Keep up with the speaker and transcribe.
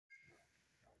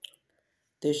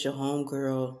This your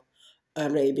homegirl,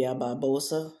 Arabia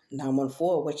Barboza,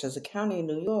 914, which is a county in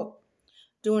New York.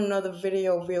 Doing another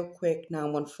video real quick,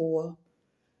 914.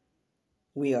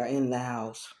 We are in the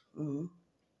house.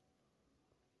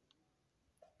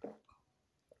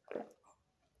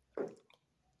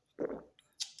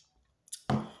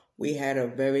 We had a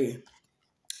very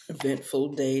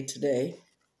eventful day today.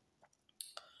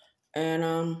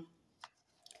 And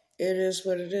it is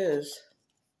what it is.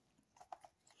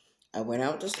 I went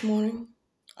out this morning.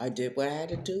 I did what I had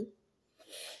to do.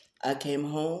 I came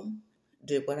home,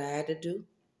 did what I had to do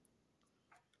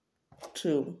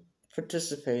to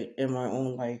participate in my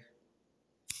own life.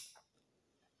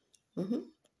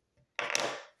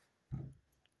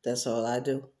 That's all I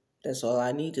do. That's all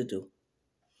I need to do.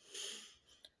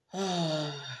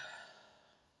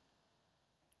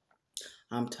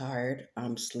 I'm tired.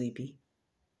 I'm sleepy.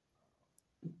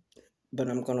 But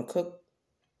I'm going to cook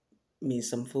me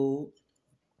some food,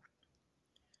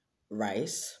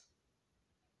 rice,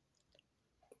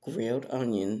 grilled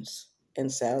onions,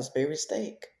 and Salisbury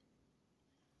steak.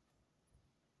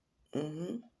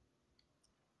 And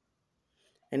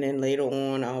then later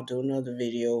on, I'll do another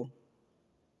video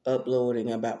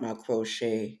uploading about my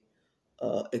crochet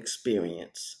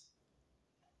experience.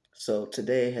 So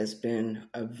today has been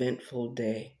an eventful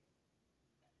day.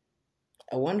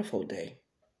 A wonderful day.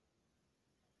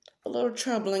 A little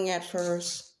troubling at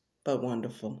first, but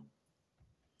wonderful.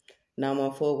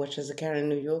 914, which is a county in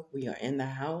New York. We are in the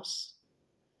house.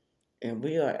 And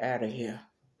we are out of here.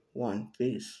 One.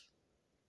 Peace.